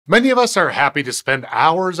Many of us are happy to spend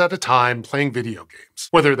hours at a time playing video games.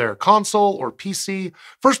 Whether they're console or PC,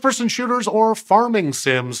 first-person shooters, or farming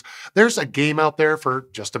sims, there's a game out there for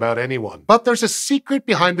just about anyone. But there's a secret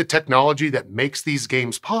behind the technology that makes these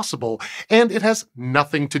games possible, and it has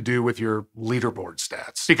nothing to do with your leaderboard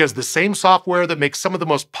stats. Because the same software that makes some of the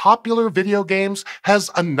most popular video games has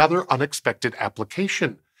another unexpected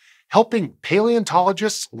application: helping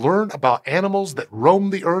paleontologists learn about animals that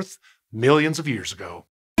roamed the Earth millions of years ago.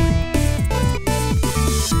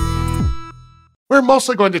 We're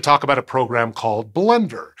mostly going to talk about a program called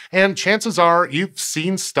Blender, and chances are you've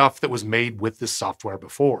seen stuff that was made with this software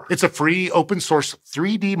before. It's a free, open-source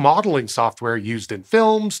 3D modeling software used in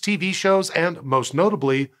films, TV shows, and most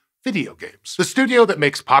notably, video games. The studio that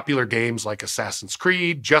makes popular games like Assassin's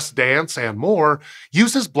Creed, Just Dance, and more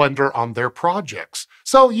uses Blender on their projects,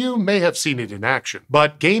 so you may have seen it in action.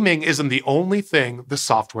 But gaming isn't the only thing the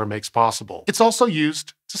software makes possible. It's also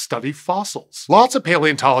used to study fossils. Lots of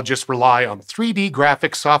paleontologists rely on 3D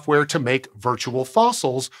graphics software to make virtual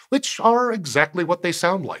fossils, which are exactly what they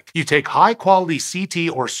sound like. You take high-quality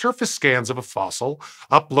CT or surface scans of a fossil,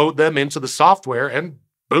 upload them into the software, and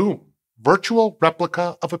boom! Virtual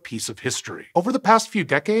replica of a piece of history. Over the past few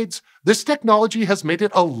decades, this technology has made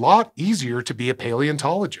it a lot easier to be a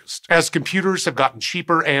paleontologist. As computers have gotten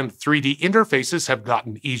cheaper and 3D interfaces have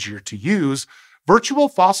gotten easier to use, virtual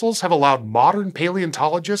fossils have allowed modern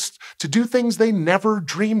paleontologists to do things they never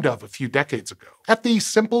dreamed of a few decades ago. At the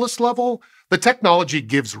simplest level, the technology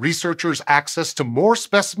gives researchers access to more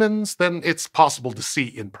specimens than it's possible to see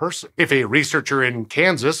in person. If a researcher in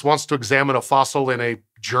Kansas wants to examine a fossil in a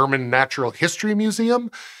German Natural History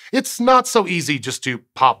Museum, it's not so easy just to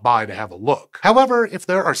pop by to have a look. However, if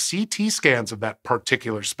there are CT scans of that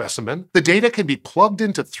particular specimen, the data can be plugged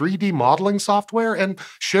into 3D modeling software and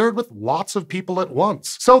shared with lots of people at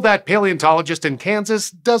once, so that paleontologist in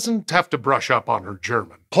Kansas doesn't have to brush up on her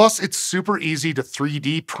German. Plus, it's super easy to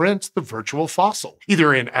 3D print the virtual fossil,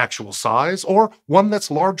 either in actual size or one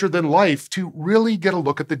that's larger than life to really get a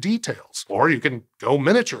look at the details. Or you can go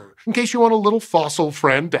miniature, in case you want a little fossil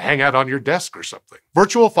friend to hang out on your desk or something.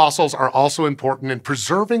 Virtual fossils are also important in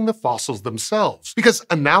preserving the fossils themselves, because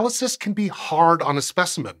analysis can be hard on a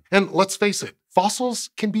specimen. And let's face it, fossils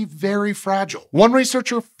can be very fragile. One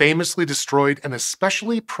researcher famously destroyed an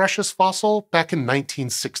especially precious fossil back in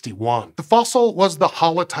 1961. The fossil was the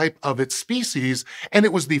holotype of its species, and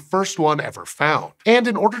it was the first one ever found. And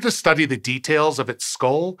in order to study the details of its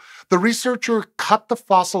skull, the researcher cut the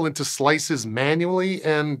fossil into slices manually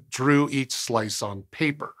and drew each slice on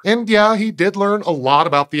paper. And yeah, he did learn a lot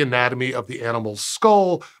about the anatomy of the animal's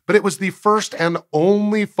skull, but it was the first and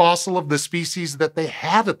only fossil of the species that they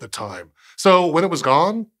had at the time. So when it was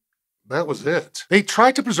gone, that was it. They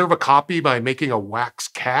tried to preserve a copy by making a wax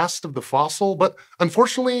cast of the fossil, but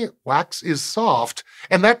unfortunately, wax is soft,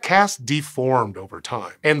 and that cast deformed over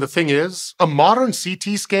time. And the thing is, a modern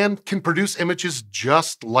CT scan can produce images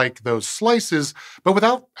just like those slices, but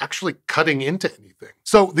without actually cutting into anything.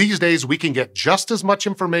 So these days, we can get just as much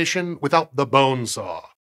information without the bone saw.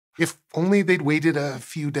 If only they'd waited a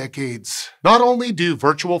few decades. Not only do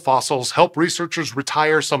virtual fossils help researchers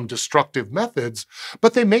retire some destructive methods,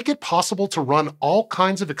 but they make it possible to run all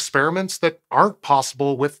kinds of experiments that aren't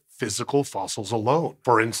possible with physical fossils alone.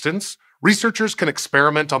 For instance, researchers can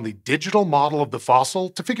experiment on the digital model of the fossil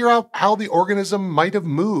to figure out how the organism might have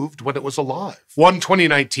moved when it was alive. One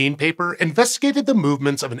 2019 paper investigated the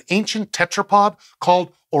movements of an ancient tetrapod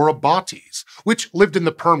called Orobates, which lived in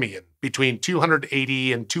the Permian between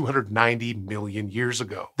 280 and 290 million years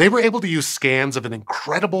ago. They were able to use scans of an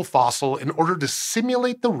incredible fossil in order to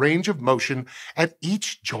simulate the range of motion at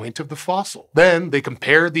each joint of the fossil. Then they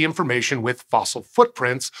compared the information with fossil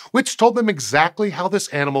footprints, which told them exactly how this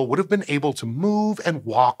animal would have been able to move and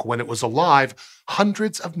walk when it was alive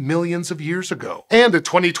hundreds of millions of years ago. And a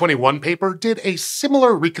 2021 paper did a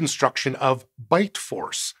similar reconstruction of bite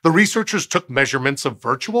force. The researchers took measurements of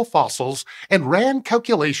virtual fossils and ran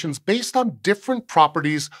calculations based on different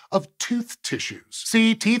properties of tooth tissues.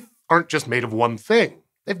 See, teeth aren't just made of one thing.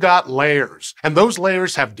 They've got layers, and those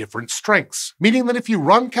layers have different strengths, meaning that if you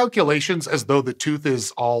run calculations as though the tooth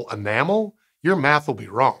is all enamel, your math will be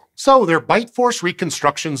wrong. So their bite force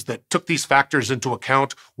reconstructions that took these factors into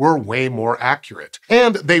account were way more accurate.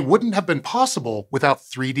 And they wouldn't have been possible without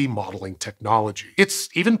 3D modeling technology.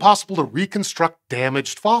 It's even possible to reconstruct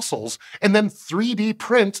damaged fossils and then 3D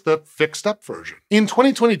print the fixed-up version. In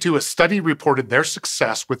 2022, a study reported their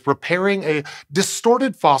success with repairing a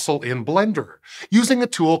distorted fossil in Blender, using a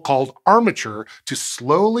tool called armature to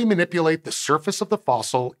slowly manipulate the surface of the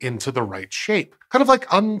fossil into the right shape, kind of like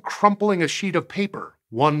uncrumpling a sheet of paper.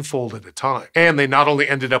 one fold at a time. And they not only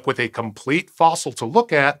ended up with a complete fossil to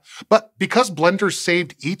look at, but because blenders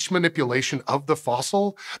saved each manipulation of the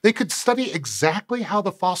fossil, they could study exactly how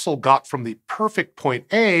the fossil got from the perfect point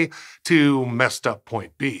A to messed up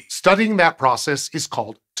point B. Studying that process is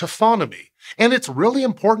called taphonomy. And it's really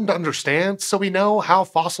important to understand so we know how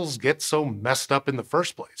fossils get so messed up in the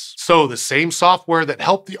first place. So the same software that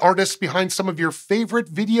helped the artists behind some of your favorite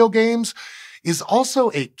video games is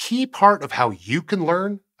also a key part of how you can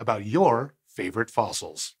learn about your favorite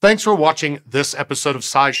fossils. Thanks for watching this episode of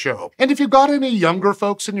SciShow. And if you've got any younger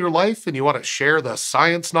folks in your life and you want to share the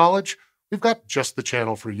science knowledge, we've got just the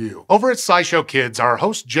channel for you. Over at SciShow Kids, our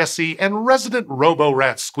host Jesse and resident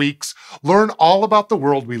Robo-Rat Squeaks learn all about the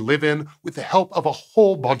world we live in with the help of a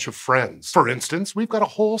whole bunch of friends. For instance, we've got a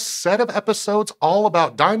whole set of episodes all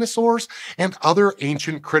about dinosaurs and other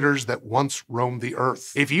ancient critters that once roamed the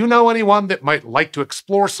earth. If you know anyone that might like to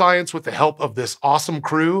explore science with the help of this awesome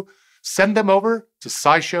crew, send them over to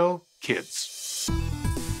SciShow Kids.